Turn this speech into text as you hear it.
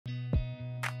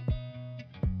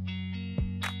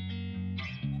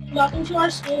Welcome to our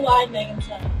school-wide Meagan's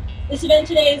Hug. This event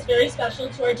today is very special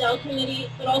to our Dell community,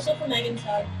 but also for Meagan's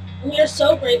Hug, and we are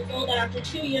so grateful that after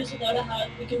 2 years without a hug,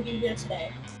 we can be here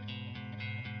today.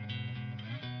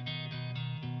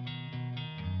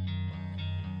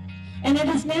 And it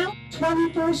is now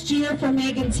 21st year for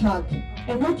Meagan's Hug.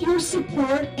 And with your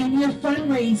support and your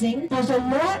fundraising, there's a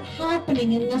lot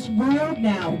happening in this world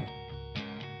now.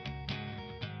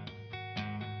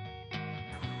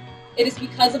 It is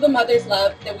because of a mother's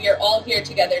love that we are all here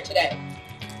together today.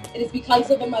 It is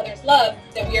because of a mother's love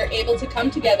that we are able to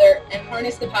come together and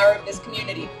harness the power of this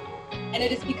community. And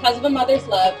it is because of a mother's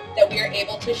love that we are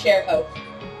able to share hope.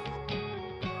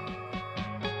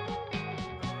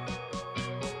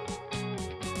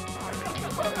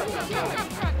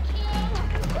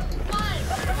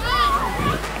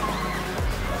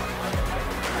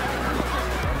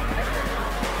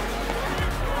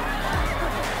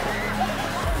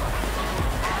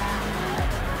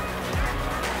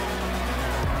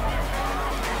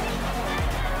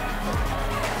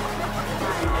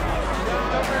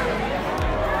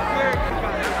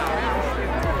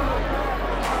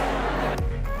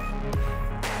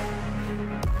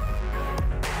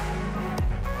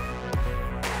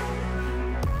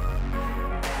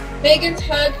 Meagan's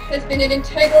Hug has been an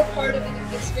integral part of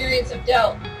the experience of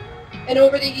Dell. And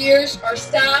over the years, our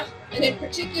staff, and in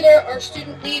particular our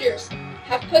student leaders,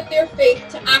 have put their faith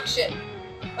to action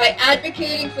by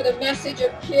advocating for the message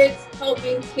of kids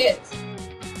helping kids.